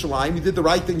you're in Yerushalayim, you did the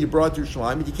right thing, you brought to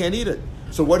Yerushalayim, and you can't eat it.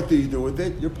 So what do you do with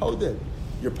it? You're poded.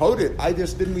 You're poded.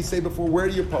 Didn't we say before, where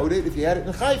do you pod it? If you had it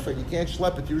in Haifa, you can't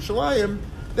schlep it to Yerushalayim,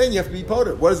 then you have to be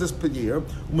poded. What is this pedir?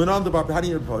 How do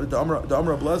you pod it? The Amr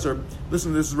Rabbi Lezer,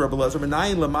 listen to this is Rabbi Lezer.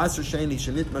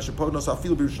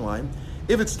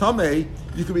 If it's tamei,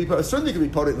 you can be certainly can be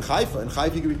poded in Haifa. In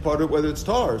Haifa you can be poded whether it's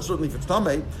tar. Certainly if it's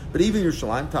tamei, but even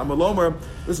Yerushalayim, Tamalomer.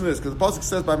 Listen to this because the pasuk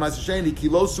says by Ma'aser Sheni,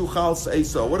 kilosu chal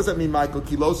seiso. What does that mean, Michael?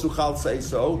 Kilosu chal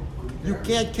seiso. You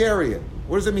can't carry it.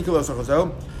 What does that mean, kilosu chal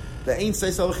seiso? The ain't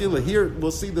seis alachila. Here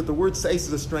we'll see that the word seis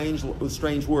is a strange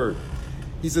word.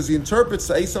 He says he interprets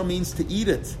seiso means to eat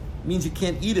it. It means you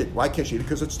can't eat it. Why can't you eat it?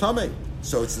 Because it's tamei.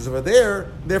 So it says over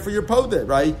there, therefore you're poded,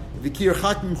 right? If you're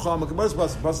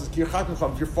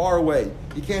far away,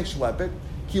 you can't schlep it.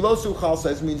 Kilosu chal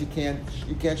says means you can't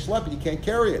schlep it, you can't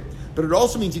carry it. But it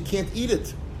also means you can't eat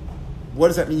it. What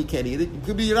does that mean? You can't eat it. It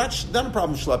could be you're not a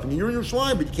problem schlepping. You're in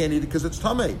Yerushalayim, but you can't eat it because it's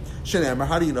tamei. Shenemar,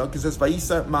 how do you know? Because it's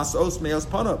vayisa masos meos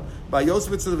panav. By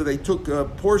Yosef, it says that they took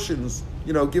portions,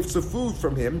 gifts of food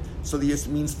from him. So the yes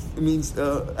means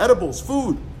edibles,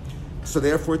 food. So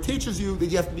therefore, it teaches you that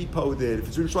you have to be poded. If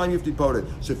it's Yerushalayim, you have to be poded.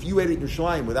 So if you ate it in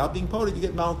Yerushalayim without being poded, you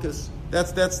get malchus.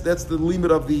 That's the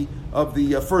limit of the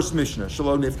first Mishnah.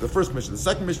 Shalom Nif, the first Mishnah. The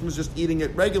second Mishnah was just eating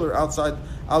it regular outside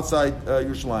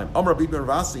Yerushalayim. Amar Rabbi Ben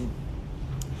Ravasi.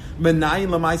 So now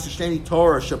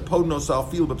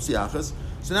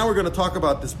we're going to talk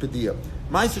about this pediyah.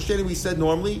 Ma'aser Sheni, we said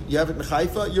normally, you have it in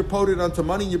Haifa, you're poded onto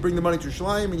money, you bring the money to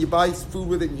Yerushalayim, and you buy food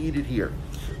with it and you eat it here.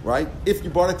 Right? If you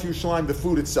brought it to Yerushalayim, the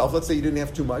food itself, let's say you didn't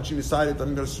have too much, you decided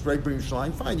I'm going to straight bring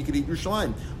Yerushalayim, fine, you could eat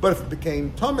Yerushalayim. But if it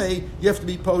became Tameh, you have to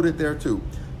be poded there too.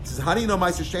 He says, how do you know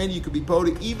Ma'aser Sheni? You could be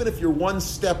poded even if you're one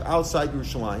step outside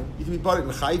Yerushalayim. You can be poded in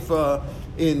Haifa,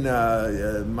 in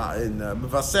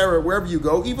Mavasera, wherever you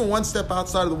go, even one step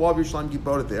outside of the wall of Yerushalayim, you can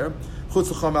be poded there.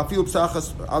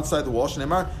 Outside the wall,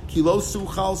 Shneimar, kilo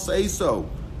suchal say so.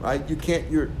 Right? You can't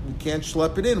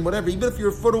schlep it in, whatever. Even if you're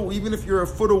a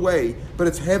foot away, but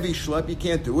it's heavy schlep, you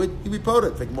can't do it. You be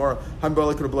poded. Think more.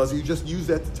 You just use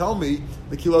that to tell me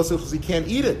the kilo suchal, you can't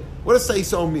eat it. What does say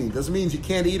so mean? Does it mean you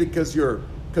can't eat it because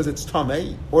it's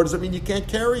tamei, or does it mean you can't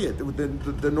carry it?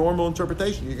 The normal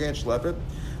interpretation, you can't schlep it.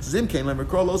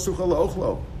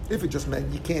 If it just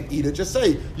meant you can't eat it, just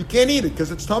say you can't eat it because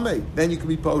it's tamei. Then you can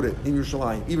be poded in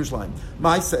Yerushalayim.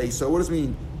 My say so. What does it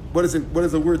mean? What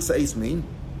does the word seis mean?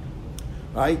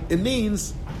 Right? It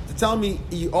means to tell me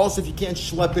also if you can't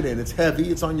schlep it in, it's heavy,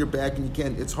 it's on your back, and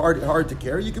it's hard to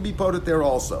carry. You can be poded there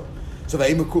also. So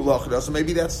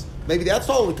maybe that's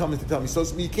all they're coming to tell me. So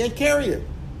you can't carry it.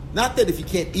 Not that if you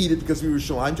can't eat it because you're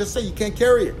Yerushalayim, just say you can't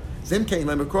carry it.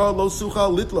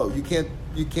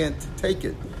 You can't take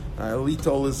it.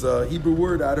 Litol is a Hebrew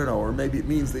word, I don't know, or maybe it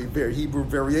means the Hebrew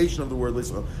variation of the word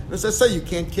litol. Just say you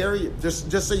can't carry it.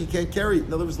 Just say you can't carry it.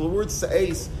 In other words, the word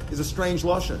se'es is a strange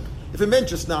lashon. If it meant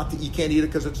just you can't eat it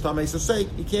because it's tamei, so say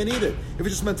you can't eat it. If it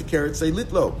just meant to carry it, say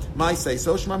litlo. My say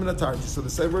so, shema min atarti. So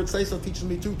the word say so teaches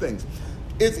me two things.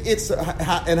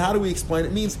 And how do we explain it?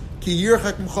 It means ki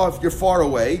yirchak mcha, if you're far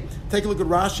away. Take a look at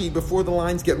Rashi before the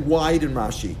lines get wide in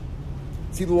Rashi.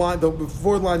 See before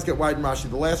the lines get wide in Rashi.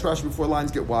 The last Rashi before the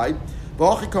lines get wide.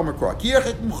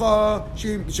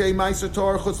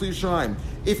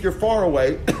 If you're far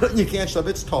away, you can't shove.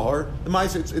 It's tar.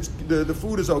 The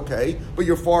food is okay, but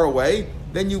you're far away.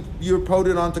 Then you're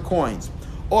poded onto coins.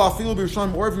 Or if you're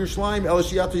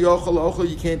Yerushalayim,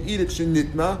 you can't eat it.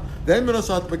 Shenitna. Then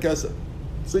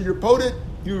so you're poded.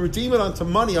 You redeem it onto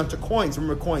money, onto coins.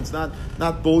 Remember, coins,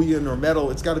 not bullion or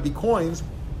metal. It's got to be coins.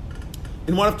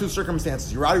 In one of two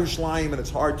circumstances, you're out of Yerushalayim and it's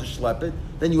hard to schlep it.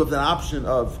 Then you have the option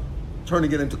of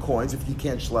turning it into coins if you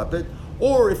can't schlep it.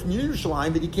 Or if you're in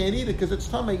Yerushalayim, but you can't eat it because it's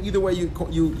tamei. Either way,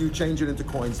 you change it into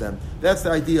coins. Then that's the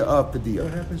idea of pediyah.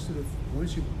 What happens to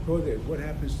once you go there? What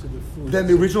happens to the food? Then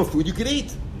the original food you can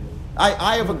eat.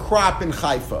 I have a crop in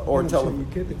Haifa or Tel Aviv. So you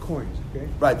get the coins, okay?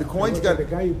 Right, the coins got. The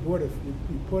guy you bought it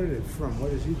from.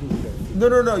 What does he do with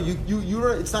that? No. You.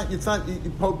 It's not.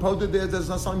 Poded there does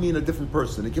not something mean a different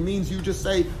person. It means you just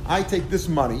say, I take this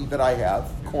money that I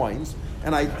have, coins,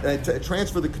 and I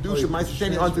transfer the kedusha of Ma'aser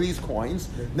Sheni onto these coins.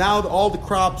 Now all the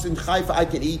crops in Haifa I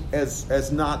can eat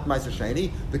as not Ma'aser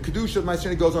Sheni. The kedusha of Ma'aser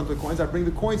Sheni goes onto the coins. I bring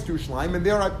the coins to Yerushalayim, and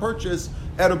there I purchase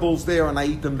edibles there and I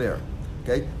eat them there.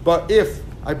 Okay, but if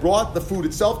I brought the food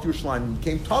itself to Yerushalayim and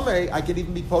became tamei, I can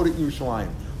even be poded in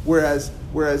Yerushalayim. Whereas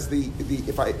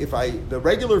the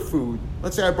regular food,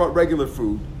 let's say I brought regular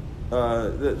food,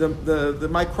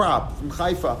 my crop from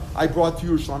Haifa I brought to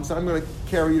Yerushalayim, so I'm going to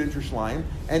carry it into Yerushalayim.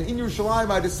 And in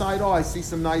Yerushalayim I decide, I see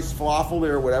some nice falafel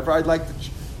there or whatever, I'd like to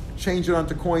change it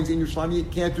onto coins in Yerushalayim. You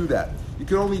can't do that. You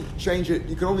can only change it.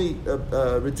 You can only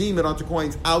redeem it onto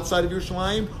coins outside of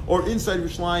Yerushalayim or inside of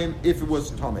Yerushalayim if it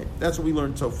was tamei. That's what we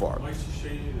learned so far. Once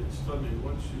you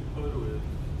put it with,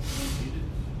 you eat it,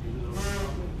 even though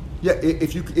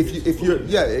it's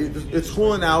it's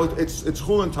chulin now. It's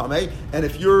chulin tamei, and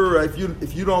if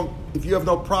you have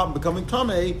no problem becoming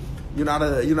tamei, you're not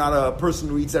a person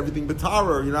who eats everything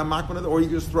batara. You're not makman, or you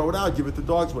just throw it out, give it to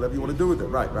dogs, whatever you want to do with it.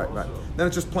 Right. Then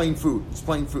it's just plain food. It's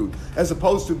plain food, as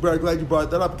opposed to. I'm glad you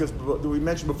brought that up because we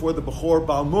mentioned before the bechor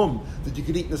balmum that you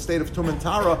can eat in a state of tum and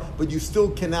tara, but you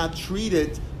still cannot treat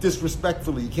it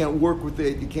disrespectfully. You can't work with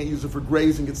it. You can't use it for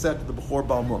grazing, etc. The bechor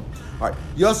balmum. All right,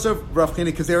 Yosef Rav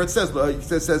Chini, because there it says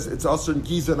it's also in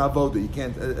giza and avoda. You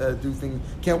can't do things.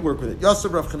 Can't work with it.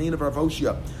 Yosef Rav Chini of Rav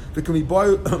Hoshia. They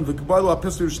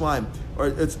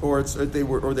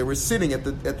were sitting at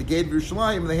the gate of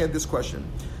Yerushalayim and they had this question.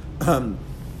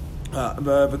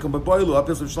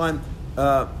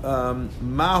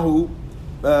 Mahu,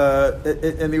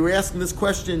 and they were asking this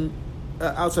question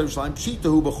outside of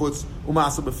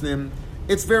Yerushalayim.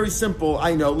 It's very simple.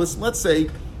 I know. Listen, let's say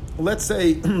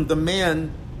the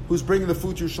man who's bringing the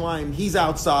food to Yerushalayim, he's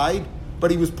outside,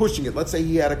 but he was pushing it. Let's say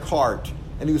he had a cart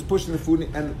and he was pushing the food,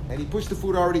 and he pushed the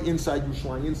food already inside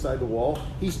Yerushalayim, inside the wall.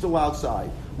 He's still outside.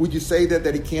 Would you say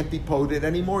that he can't be poded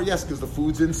anymore? Yes, because the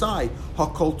food's inside.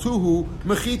 Hakoltuhu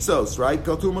mechitzos, right?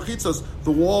 Koltuhu mechitzos.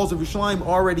 The walls of Yerushalayim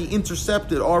already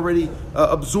intercepted, already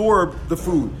absorbed the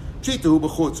food. Chitahu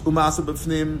b'chutz umasa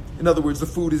b'fnim. In other words, the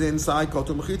food is inside.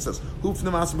 Koltuhu mechitzos.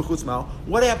 Hufnim asa b'chutz mal.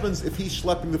 What happens if he's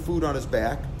schlepping the food on his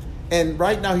back? And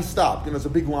right now he stopped. There's a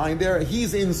big line there.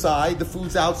 He's inside. The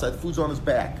food's outside. The food's on his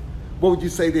back. What would you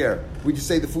say there? Would you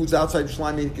say the food's outside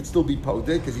Yerushalayim and it can still be poded?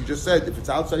 Because you just said if it's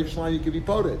outside Yerushalayim, you can be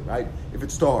poded, right? If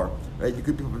it's tahor, right? You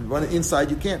could be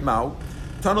inside. You can't mouth.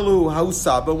 Tanalu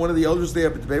Hausaba, one of the elders there,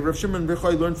 but the Rav Shimon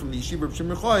Bechoi learned from the yeshiva of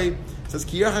Shimon Bechoi, says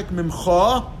Kiyachak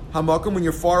Mimcha Hamakom, when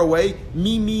you're far away,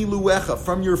 Mimi Luecha,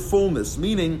 from your fullness,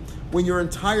 meaning when you're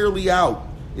entirely out.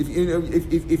 If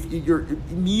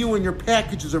you and your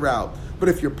packages are out, but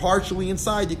if you're partially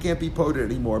inside, you can't be poded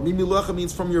anymore. Mimi Luecha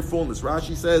means from your fullness.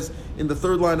 Rashi says in the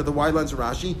third line of the wide lines of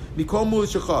Rashi, Mikol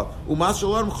Mulishacha Umas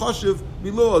Shalom Chashiv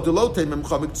Milo Delote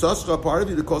Memcha Miktsascha, part of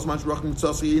you, the Kosman Shrach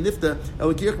Miktsascha Nifta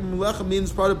Elikirch Milecha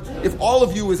means part of, if all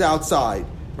of you is outside,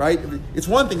 right? It's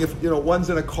one thing if one's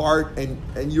in a cart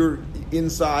and you're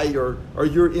inside, or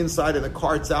you're inside and the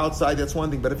cart's outside. That's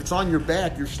one thing. But if it's on your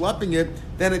back, you're schlepping it.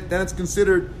 Then it's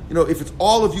considered. If it's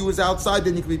all of you is outside,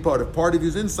 then you can be part. If part of you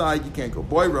is inside, you can't go.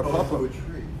 Boy, also a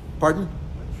tree. Pardon? A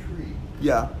tree.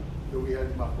 Yeah. So we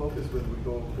had my focus when we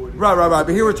go according. Right.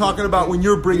 But here we're talking about when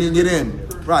you're bringing it in.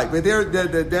 Right. But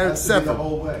they're separate. The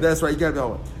whole way. That's right. You got to be the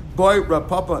whole way. Boy,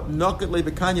 Rapapa, Nokat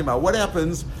Lebekanyama. What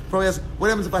happens? Probably ask, what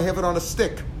happens if I have it on a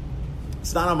stick?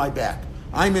 It's not on my back.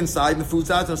 I'm inside and the food's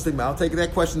out on a stick. I'll take it.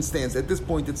 That question stands. At this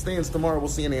point, it stands. Tomorrow we'll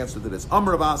see an answer to this.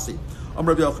 Amr Avasi.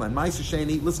 Amr Yochanan. Ma'aser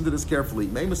Sheni. Listen to this carefully.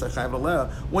 When are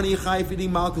you chayiv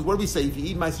eating malchus? What do we say? If you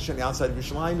eat Ma'aser Sheni outside of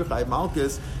Yerushalayim, you're chayiv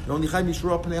malchus. You're only chayiv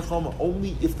mishra pnei choma.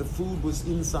 Only if the food was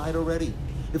inside already.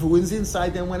 If it was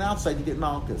inside, then went outside, you get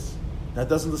malchus. Now,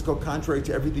 doesn't this go contrary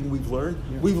to everything we've learned?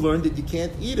 Yeah. We've learned that you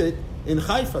can't eat it in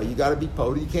Haifa. You got to be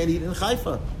poded. You can't eat it in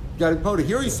Haifa. You got to be poded.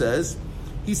 Here he says,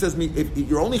 if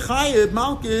you're only chayiv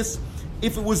malchus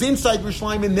if it was inside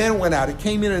Yerushalayim and then went out. It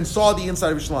came in and saw the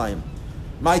inside of Yerushalayim.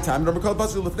 My time. You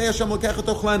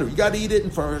got to eat it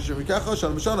in front of Hashem. You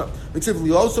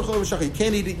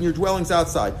can't eat it in your dwellings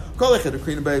outside.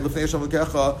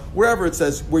 Wherever it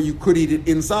says where you could eat it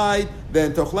inside,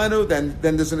 then tochlenu, then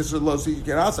there's an issue low, so you can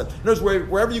get outside. In other words,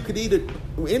 wherever you could eat it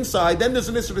inside, then there's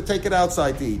an issue to take it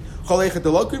outside to eat.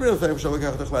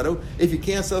 If you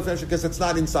can't sell it because it's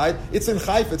not inside, it's in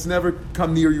Haifa, it's never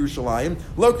come near Yerushalayim.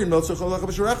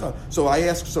 So I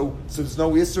ask, so there's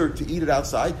no issur to eat it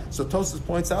outside. So Tosfos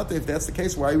points out that if that's the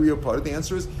case, why are we opposed? The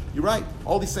answer is, you're right.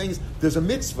 All these things, there's a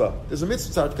mitzvah. There's a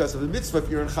mitzvah because of the mitzvah if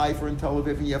you're in Haifa or in Tel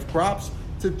Aviv and you have crops,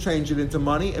 to change it into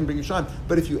money and bring it shine.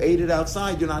 But if you ate it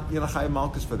outside, you're not chayiv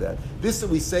malchus for that. This that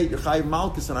we say you're chayiv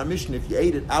malchus in our mission. If you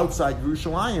ate it outside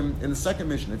Yerushalayim in the second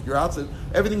mission, if you're outside,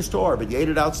 everything's Torah, but you ate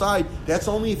it outside. That's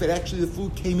only if it actually the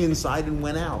food came inside and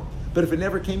went out. But if it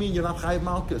never came in, you're not chayiv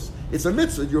malchus. It's a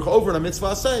mitzvah. You're over on a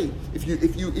mitzvah asay. If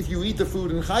you eat the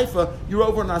food in Haifa, you're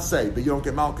over on asay, but you don't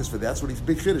get malchus for that. That's what he's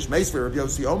big chiddush. Meisver of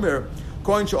Yossi Omer,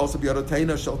 coin should also be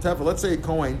ototena shel tevel. Let's say a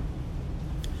coin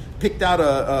picked out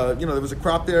there was a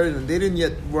crop there and they didn't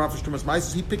yet were off for Trumas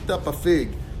Maises. He picked up a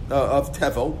fig of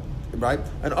tevel, right?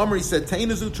 And Omri said,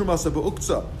 "Teinazu trumasa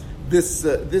ba'ukza." This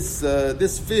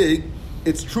fig,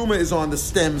 its truma is on the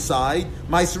stem side.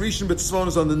 Maiserishin b'tzvon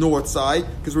is on the north side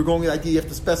because we're going with the idea you have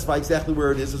to specify exactly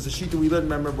where it is. As a shita we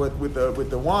learned, remember with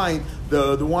the wine,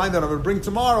 the wine that I'm going to bring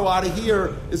tomorrow out of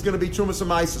here is going to be trumas and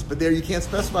maises, but there you can't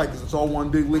specify because it's all one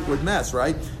big liquid mess,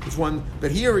 right? It's one. But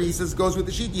here he says goes with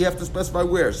the sheet. You have to specify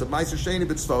where. So maiser sheni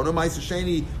b'tzvona, maiser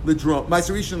sheni lidroma,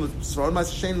 maiserishin b'tzvona,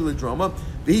 maiser sheni lidroma.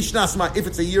 If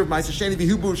it's a year of maiser sheni,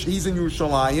 he's in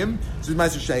Yerushalayim. So it's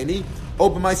maiser sheni.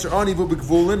 Open Meiser Ani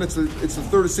Vubikvulin. It's the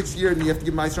third or sixth year, and you have to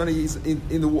give Meiser Ani. He's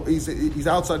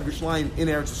outside of Yerushalayim in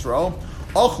Eretz Yisrael.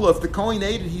 Ochla, if the Kohen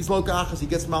ate it, he's lokachas. He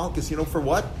gets malchus. You know for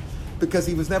what? Because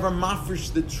he was never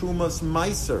mafresh the trumas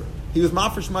Meiser. He was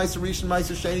mafresh Meiser Rishon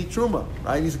Meiser Sheni Truma.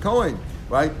 Right? He's a Kohen.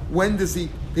 Right? When does he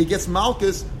gets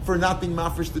malchus for not being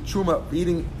mafresh the truma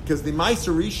eating? Because the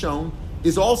Meiser Rishon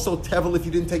is also tevel if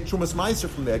you didn't take Trumas Meiser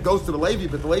from there. It goes to the Levi,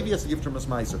 but the Levi has to give Trumas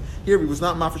Meiser. Here he was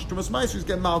not mafresh Trumas Meiser, he's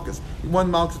getting Malkus. He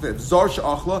won Malkus for Zar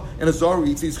Sha'achla, and a Zar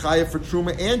eats, he's chayav for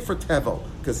Truma and for tevel,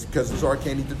 because the Zar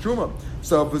can't eat the Truma.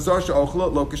 So Zar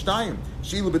Sha'achla, lo kashtayim.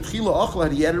 Sheila betchila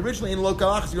achla, he had originally in lo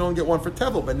kalachas, you only get one for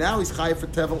tevel, but now he's chayav for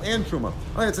tevel and Truma.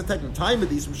 Oh, it's a technical time of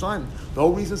these from Shalim. The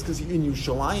whole reason is because you're in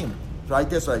Yerushalayim. Right?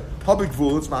 Guess like public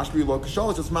vul, it's mashma lo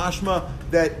kasholos. It's mashma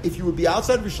that if you would be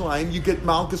outside of Yerushalayim, you get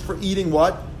malchus for eating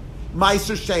what?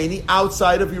 Meiser Sheni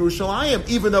outside of Yerushalayim,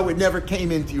 even though it never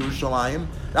came into Yerushalayim.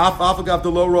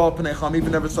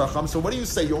 Even never saw cham. So what do you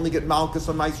say? You only get malchus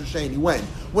on Meiser Sheni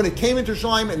when it came into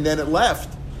Yerushalayim and then it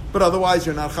left. But otherwise,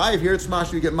 you're not chayiv. Here it's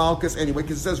mashma, you get malchus anyway,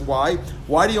 because it says why.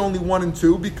 Why do you only 1 and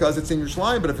 2? Because it's in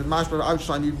Yerushalayim. But if it's mashma out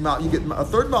Yerushalayim, you get a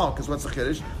third malchus. What's the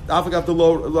chiddush?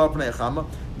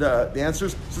 The answer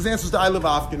is, so the answer is the I live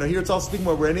after. Now here it's also speaking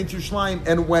where we're into Yerushalayim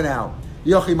and went out.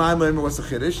 What's the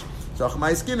chiddush? So the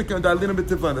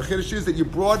chiddush is that you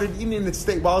brought it in its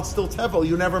state while it's still tevel.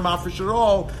 You never mafresh at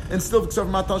all, and still it's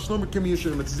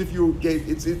as if you gave.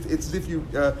 It's as if you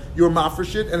you're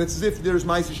mafresh it, and it's as if there's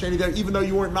ma'aser sheni there, even though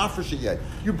you weren't mafresh it yet.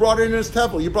 You brought it in as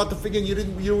tevel. You brought the fig in.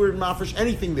 You weren't mafresh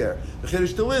anything there. The chiddush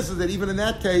still is that even in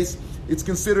that case, it's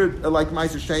considered like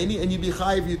ma'aser sheni, and you'd be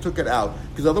chayiv if you took it out.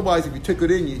 Because otherwise, if you took it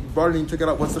in, you brought it in, you took it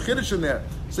out. What's the chiddush in there?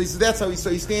 So he says that's how he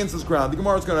stands his ground. The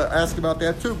Gemara is going to ask about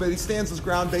that too, but he stands his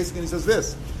ground basically. And he says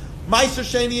this: Meiser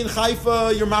Sheni in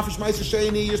Haifa, you're mafresh Meiser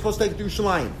Sheni, you're supposed to take it to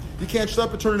Yerushalayim. You can't shut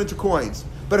up and turn it into coins.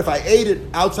 But if I ate it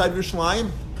outside of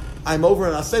Yerushalayim, I'm over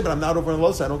in Asay, but I'm not over in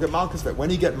Losa. I don't get Malchus for it. When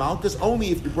you get Malchus, only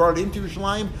if you brought it into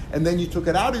Yerushalayim and then you took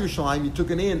it out of Yerushalayim, you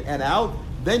took it in and out,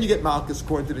 then you get Malchus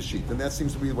according to the sheet. And that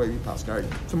seems to be the way we pass. All right.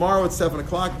 Tomorrow at 7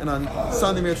 o'clock, and on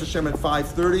Sunday, Mitzvah Hashem at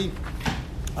 5:30.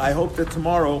 I hope that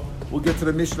tomorrow we'll get to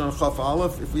the Mishnah on Chaf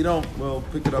Aleph. If we don't, we'll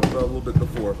pick it up a little bit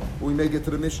before. But we may get to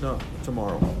the Mishnah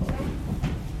tomorrow.